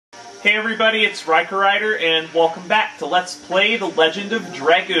Hey everybody, it's Riker Rider, and welcome back to Let's Play The Legend of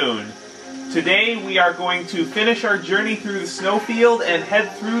Dragoon. Today we are going to finish our journey through the snowfield and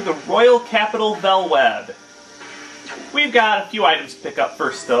head through the royal capital Velweb. We've got a few items to pick up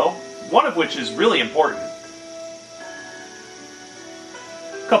first though, one of which is really important.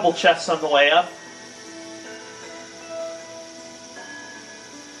 A couple chests on the way up.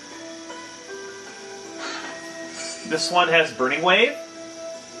 This one has Burning Wave.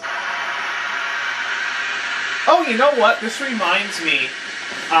 Oh, you know what? This reminds me.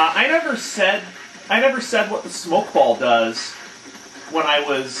 I never said what the smoke ball does when I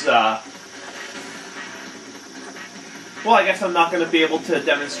was. Well, I guess I'm not going to be able to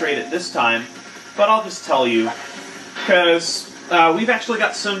demonstrate it this time, but I'll just tell you because we've actually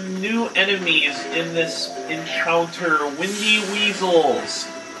got some new enemies in this encounter. Windy Weasels.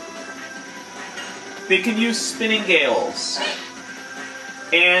 They can use spinning gales,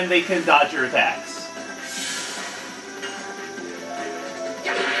 and they can dodge your attacks.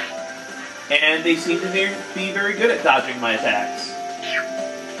 And they seem to be very good at dodging my attacks.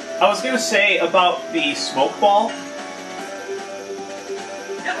 I was going to say about the smoke ball.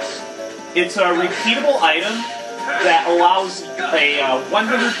 It's a repeatable item that allows a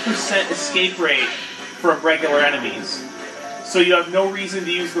 100% escape rate from regular enemies. So you have no reason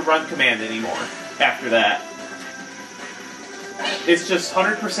to use the run command anymore after that. It's just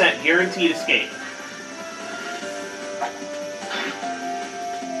 100% guaranteed escape.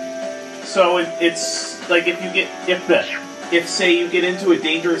 So it's like if say you get into a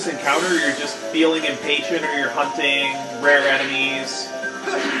dangerous encounter, you're just feeling impatient or you're hunting rare enemies,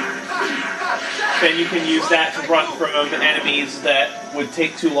 then you can use that to run from enemies that would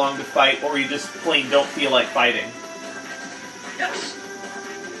take too long to fight, or you just plain don't feel like fighting.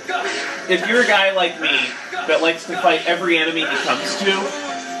 If you're a guy like me that likes to fight every enemy he comes to,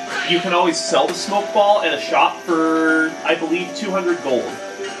 you can always sell the smoke ball at a shop for, I believe, 200 gold.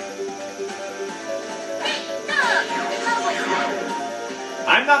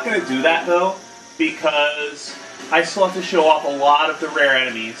 I'm not going to do that, though, because I still have to show off a lot of the rare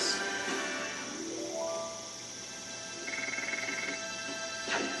enemies.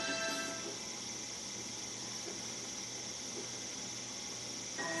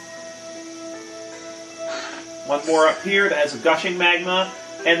 One more up here that has a gushing magma,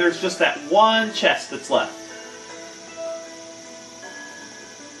 and there's just that one chest that's left.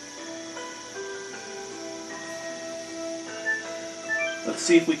 Let's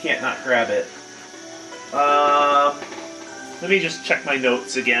see if we can't not grab it. Let me just check my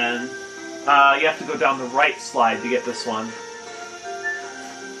notes again. You have to go down the right slide to get this one.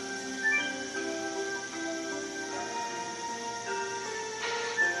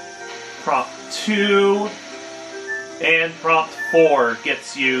 Prompt 2 and prompt 4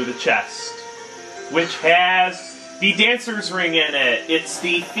 gets you the chest, which has the Dancer's Ring in it. It's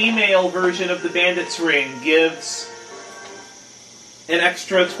the female version of the Bandit's Ring. Gives an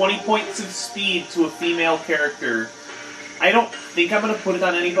extra 20 points of speed to a female character. I don't think I'm going to put it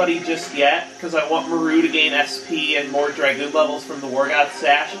on anybody just yet, because I want Maru to gain SP and more Dragoon levels from the War God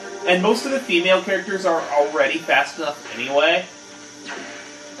Sash, and most of the female characters are already fast enough anyway,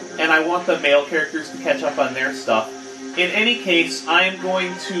 and I want the male characters to catch up on their stuff. In any case, I'm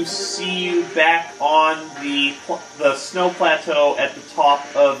going to see you back on the snow plateau at the top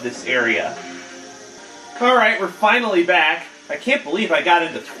of this area. Alright, we're finally back. I can't believe I got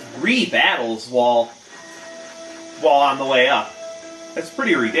into 3 battles while on the way up. That's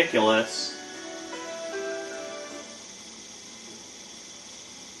pretty ridiculous.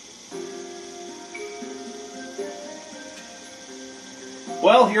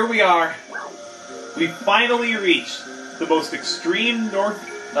 Well, here we are. We finally reached the most extreme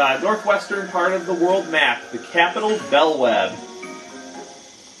northwestern part of the world map, the capital Velweb.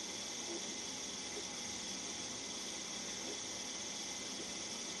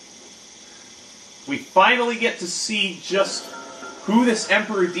 We finally get to see just who this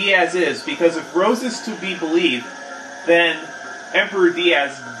Emperor Diaz is, because if Rose is to be believed, then Emperor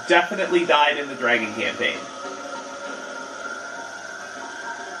Diaz definitely died in the Dragon campaign.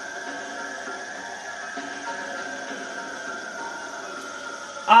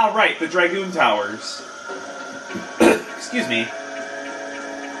 Ah, right, the Dragoon Towers. Excuse me.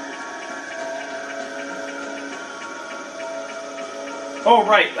 Oh,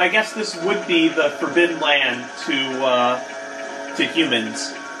 right, I guess this would be the forbidden land to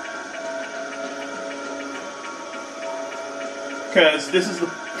humans. Because this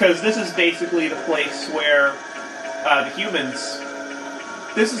is basically the place where the humans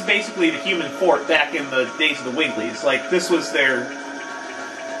This is basically the human fort back in the days of the Wigglies. Like, this was their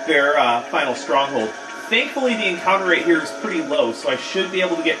their final stronghold. Thankfully, the encounter rate here is pretty low, so I should be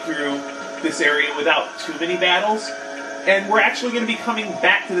able to get through this area without too many battles. And we're actually going to be coming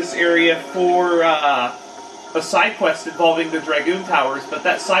back to this area for a side quest involving the Dragoon Towers, but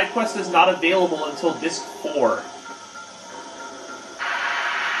that side quest is not available until Disc 4.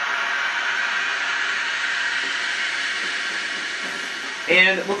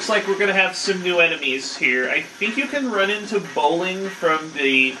 And it looks like we're going to have some new enemies here. I think you can run into Bowling from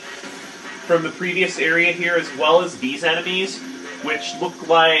the previous area here, as well as these enemies, which look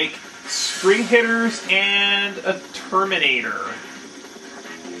like Spring Hitters and a Terminator.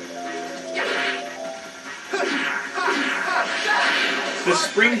 The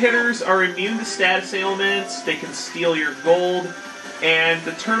Spring Hitters are immune to status ailments, they can steal your gold, and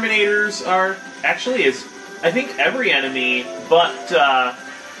the Terminators are, actually, I think every enemy but the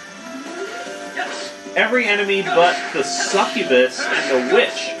Succubus and the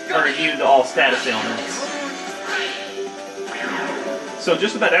Witch are immune to all status ailments. So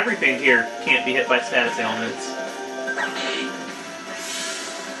just about everything here can't be hit by status ailments.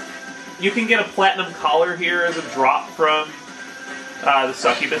 You can get a Platinum Collar here as a drop from the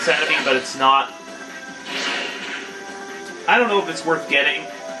Succubus enemy, but it's not... I don't know if it's worth getting.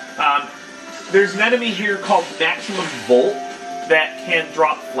 There's an enemy here called Maximum Volt that can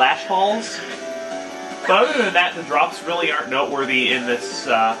drop Flash Balls. But other than that, the drops really aren't noteworthy in this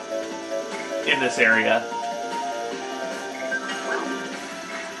area.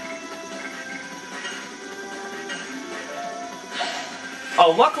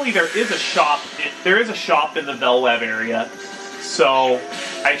 Oh, luckily there is a shop. There is a shop in the Velweb area, so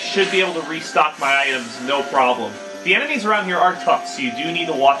I should be able to restock my items no problem. The enemies around here are tough, so you do need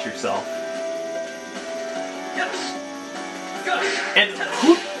to watch yourself. And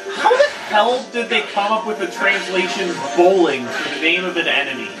how the hell did they come up with the translation Bowling for the name of an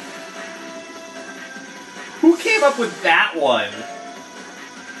enemy? Who came up with that one?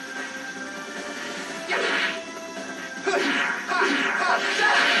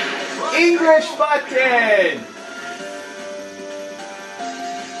 English button!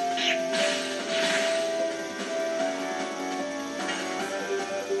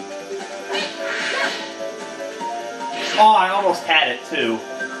 Oh, I almost had it too.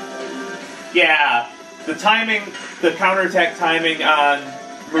 Yeah, the timing, the counterattack timing on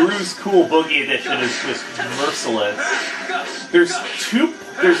Maru's Cool Boogie Edition is just merciless. There's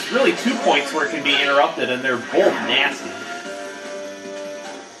really 2 points where it can be interrupted, and they're both nasty.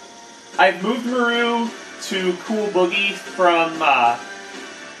 I've moved Maru to Cool Boogie from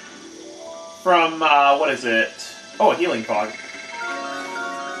what is it? Oh, a Healing Fog.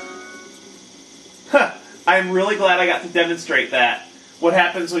 Huh. I'm really glad I got to demonstrate that. What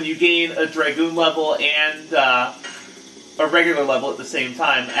happens when you gain a Dragoon level and a regular level at the same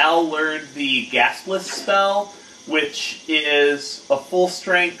time. Al learned the Gaspless spell, which is a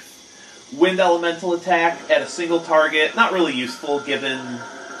full-strength wind elemental attack at a single target. Not really useful given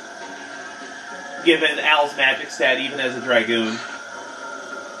Al's magic stat, even as a Dragoon.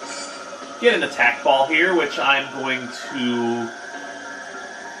 Get an attack ball here, which I'm going to...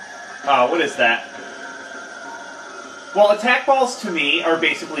 what is that? Well, attack balls to me are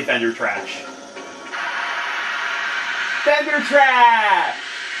basically Fender trash. Fender trash!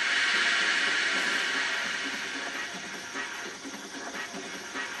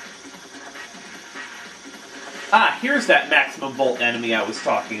 Ah, here's that Maximum Volt enemy I was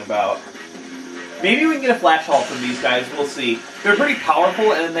talking about. Maybe we can get a Flash Haul from these guys, we'll see. They're pretty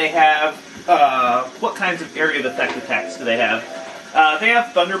powerful, and they have, what kinds of area of effect attacks do they have? They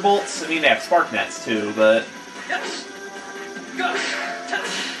have Thunderbolts, I mean, they have Spark Nets too, but...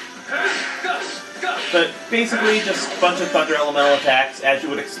 But basically, just a bunch of Thunder Elemental attacks, as you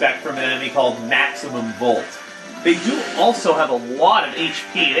would expect from an enemy called Maximum Volt. They do also have a lot of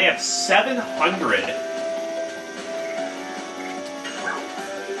HP. They have 700.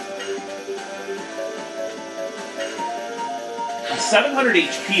 And 700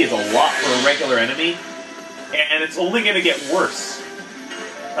 HP is a lot for a regular enemy, and it's only going to get worse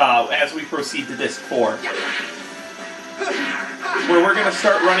as we proceed to Disc 4. Where we're going to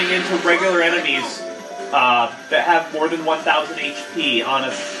start running into regular enemies that have more than 1,000 HP on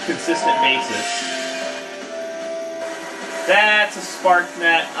a consistent basis. That's a Spark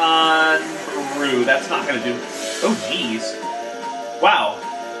Net on Maru. That's not going to do... Oh, jeez. Wow.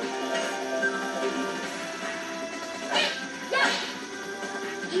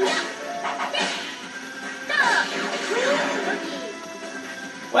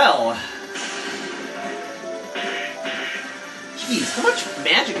 Well... Jeez, how much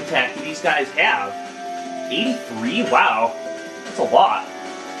magic attack do these guys have? 83? Wow. That's a lot.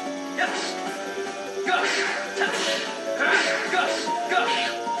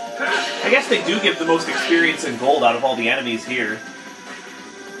 guess they do give the most experience in gold out of all the enemies here.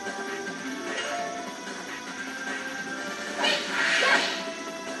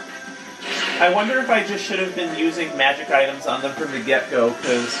 I wonder if I just should have been using magic items on them from the get-go,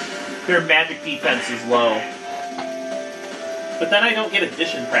 because their magic defense is low. But then I don't get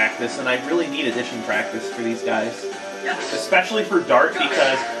addition practice, and I really need addition practice for these guys. Especially for Dart,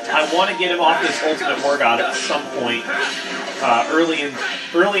 because I want to get him off this Ultimate Morgott at some point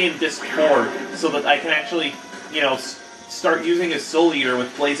early in Disc 4, so that I can actually, you know, start using his Soul Eater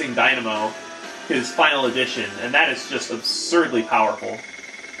with Blazing Dynamo, his final edition, and that is just absurdly powerful.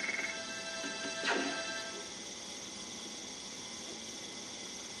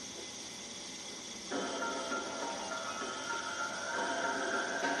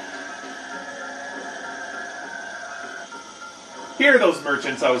 Here are those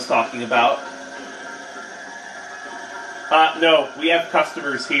merchants I was talking about. No, we have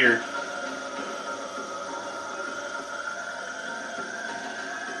customers here.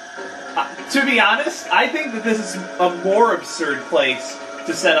 To be honest, I think that this is a more absurd place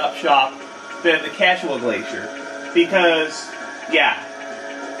to set up shop than the Casual Glacier. Because, yeah.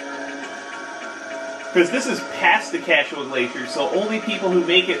 Because this is past the Casual Glacier, so only people who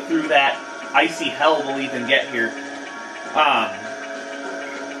make it through that icy hell will even get here.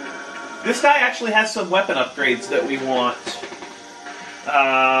 This guy actually has some weapon upgrades that we want.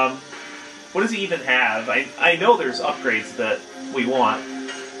 What does he even have? I know there's upgrades that we want.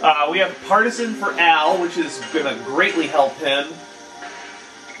 We have Partisan for Al, which is going to greatly help him.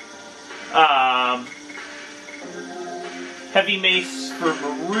 Heavy Mace for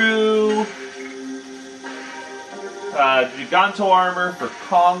Maru. Giganto Armor for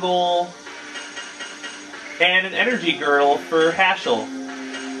Kongal. And an Energy Girdle for Hashel.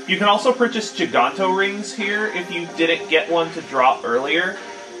 You can also purchase Giganto Rings here if you didn't get one to drop earlier.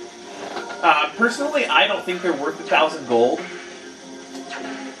 Personally, I don't think they're worth 1,000 gold.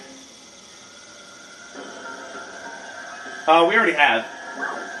 We already have.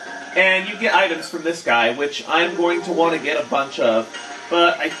 And you get items from this guy, which I'm going to want to get a bunch of.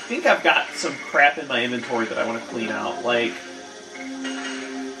 But I think I've got some crap in my inventory that I want to clean out. Like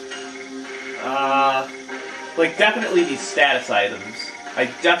definitely these status items. I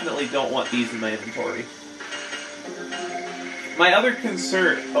definitely don't want these in my inventory. My other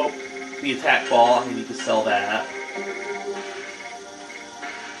concern... Oh, the attack ball. I need to sell that.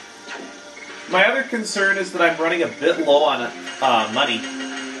 My other concern is that I'm running a bit low on money.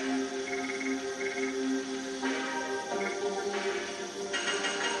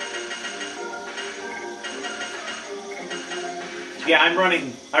 Yeah, I'm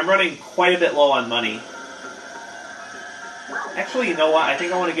running quite a bit low on money. Actually, you know what? I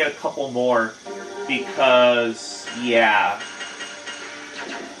think I want to get a couple more because, yeah,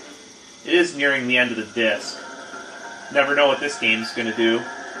 it is nearing the end of the disc. Never know what this game's gonna do.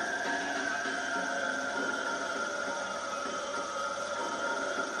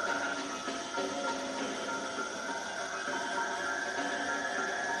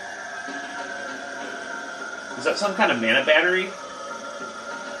 Is that some kind of mana battery?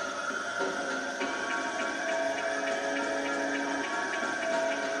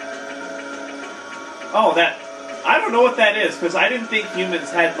 Oh, that... I don't know what that is, because I didn't think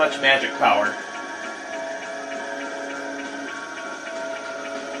humans had much magic power.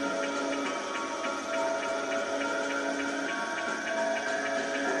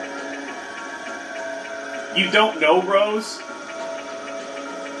 You don't know, Rose?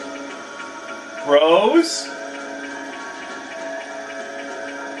 Rose?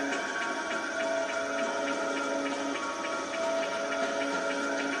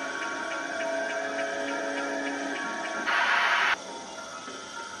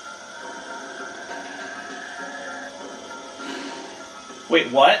 Wait,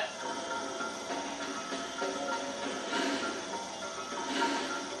 what?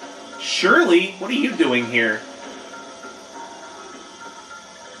 Shirley? What are you doing here?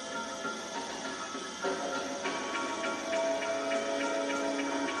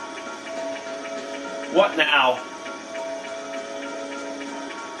 What now?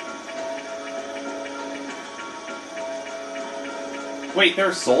 Wait, there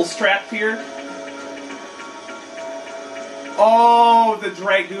are souls trapped here? Oh, the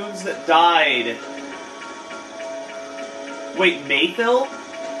Dragoons that died. Wait, Mayfill?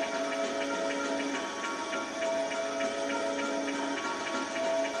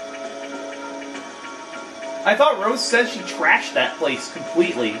 I thought Rose said she trashed that place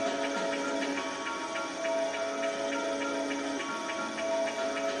completely.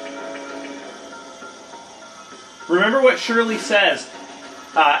 Remember what Shirley says.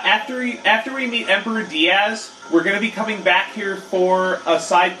 After we meet Emperor Diaz, we're going to be coming back here for a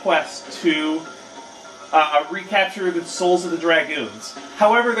side quest to recapture the souls of the Dragoons.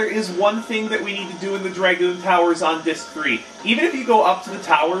 However, there is one thing that we need to do in the Dragoon Towers on Disc 3. Even if you go up to the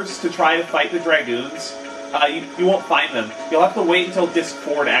towers to try to fight the Dragoons, you won't find them. You'll have to wait until Disc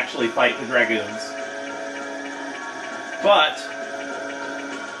 4 to actually fight the Dragoons. But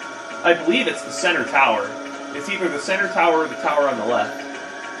I believe it's the center tower. It's either the center tower or the tower on the left.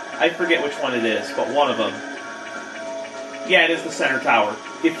 I forget which one it is, but one of them. Yeah, it is the center tower.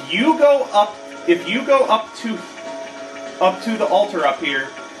 If you go up to the altar up here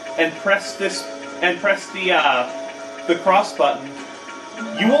and press the cross button,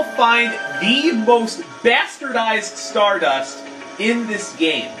 you will find the most bastardized Stardust in this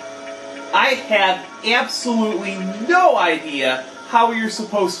game. I have absolutely no idea how you're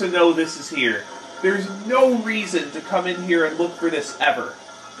supposed to know this is here. There's no reason to come in here and look for this ever.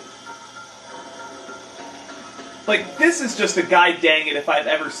 Like, this is just a god dang it if I've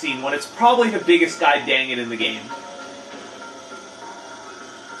ever seen one. It's probably the biggest god dang it in the game.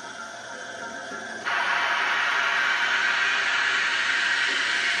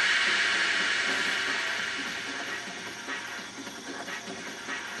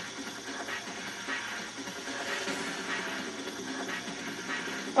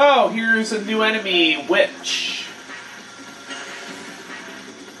 Oh, here's a new enemy, Witch.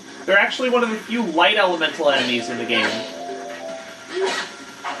 They're actually one of the few light elemental enemies in the game.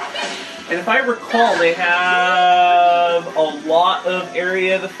 And if I recall, they have a lot of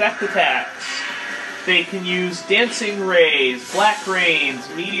area of effect attacks. They can use Dancing Rays, Black Rains,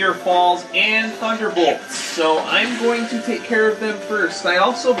 Meteor Falls, and Thunderbolts. So I'm going to take care of them first. I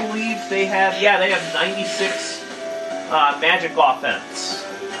also believe they have, yeah, they have 96 magic offense.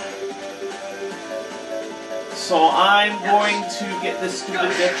 So I'm going to get this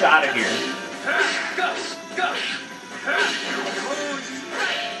stupid bitch out of here.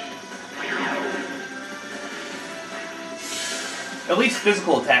 At least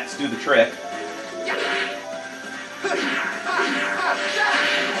physical attacks do the trick.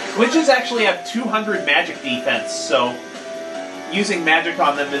 Witches actually have 200 magic defense, so using magic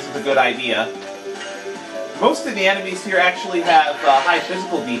on them isn't a good idea. Most of the enemies here actually have high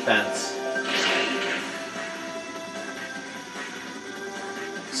physical defense.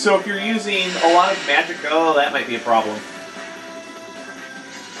 So if you're using a lot of magic, oh, that might be a problem.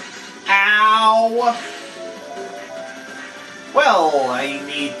 Ow! Well, I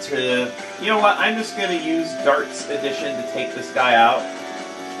need to... You know what, I'm just going to use Darts Edition to take this guy out.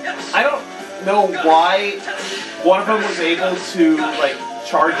 I don't know why one of them was able to, like,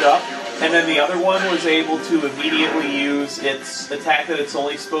 charge up, and then the other one was able to immediately use its attack that it's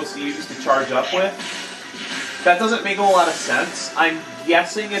only supposed to use to charge up with. That doesn't make a lot of sense. I'm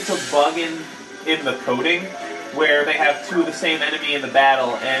guessing it's a bug in the coding, where they have two of the same enemy in the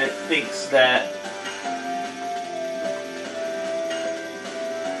battle, and it thinks that...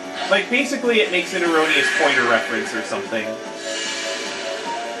 Like, basically it makes an erroneous pointer reference or something.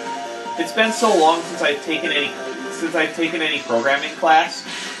 It's been so long since I've taken any programming class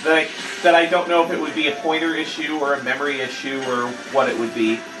that I don't know if it would be a pointer issue or a memory issue or what it would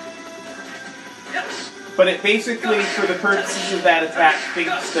be. But it basically, for the purposes of that attack,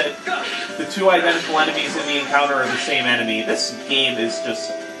 thinks that the two identical enemies in the encounter are the same enemy. This game is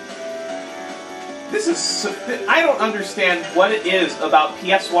just... I don't understand what it is about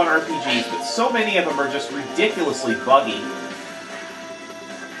PS1 RPGs, but so many of them are just ridiculously buggy.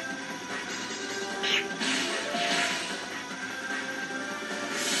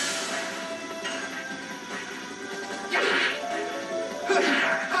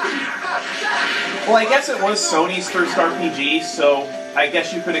 Well, I guess it was Sony's first RPG, so I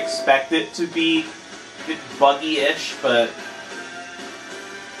guess you could expect it to be a bit buggy-ish, but...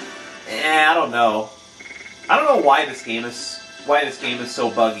 I don't know. I don't know why this game is so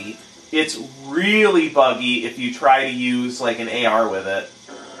buggy. It's really buggy if you try to use like an AR with it,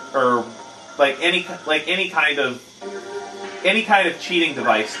 or like any kind of cheating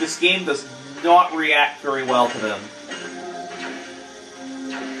device. This game does not react very well to them.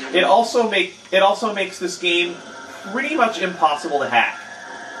 It also makes this game pretty much impossible to hack.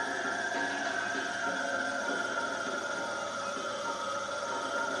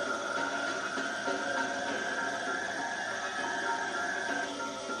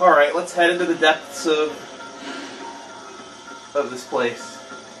 Alright, let's head into the depths of this place.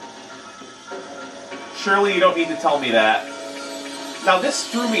 Surely you don't need to tell me that. Now this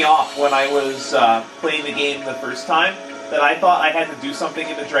threw me off when I was playing the game the first time, that I thought I had to do something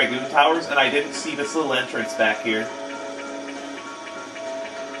in the Dragoon Towers, and I didn't see this little entrance back here.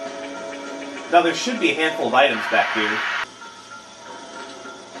 Now there should be a handful of items back here.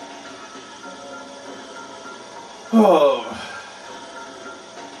 Oh.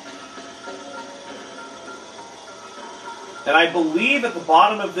 And I believe at the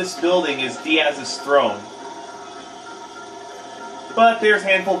bottom of this building is Diaz's throne. But there's a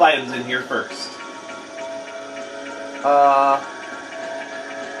handful of items in here first. Huh?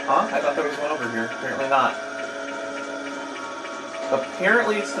 I thought there was one over here. Apparently not.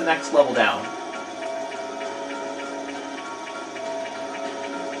 Apparently it's the next level down.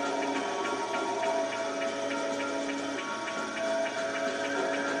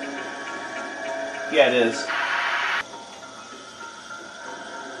 Yeah, it is.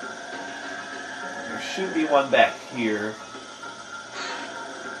 There should be one back here.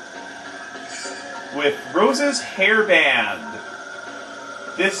 With Rose's hairband.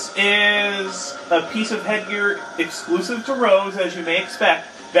 This is a piece of headgear exclusive to Rose, as you may expect,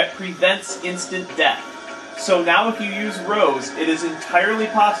 that prevents instant death. So now if you use Rose, it is entirely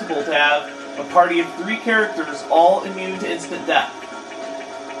possible to have a party of 3 characters all immune to instant death.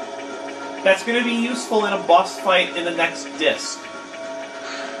 That's going to be useful in a boss fight in the next disc.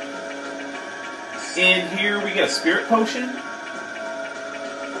 In here we get a spirit potion.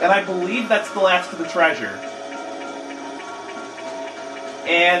 And I believe that's the last of the treasure.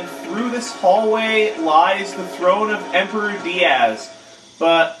 And through this hallway lies the throne of Emperor Diaz.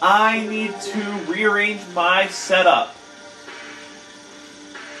 But I need to rearrange my setup.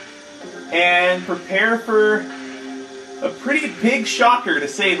 And prepare for a pretty big shocker, to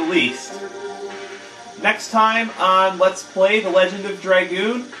say the least. Next time on Let's Play The Legend of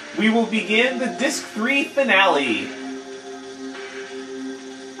Dragoon, we will begin the Disc 3 finale.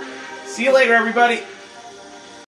 See you later, everybody!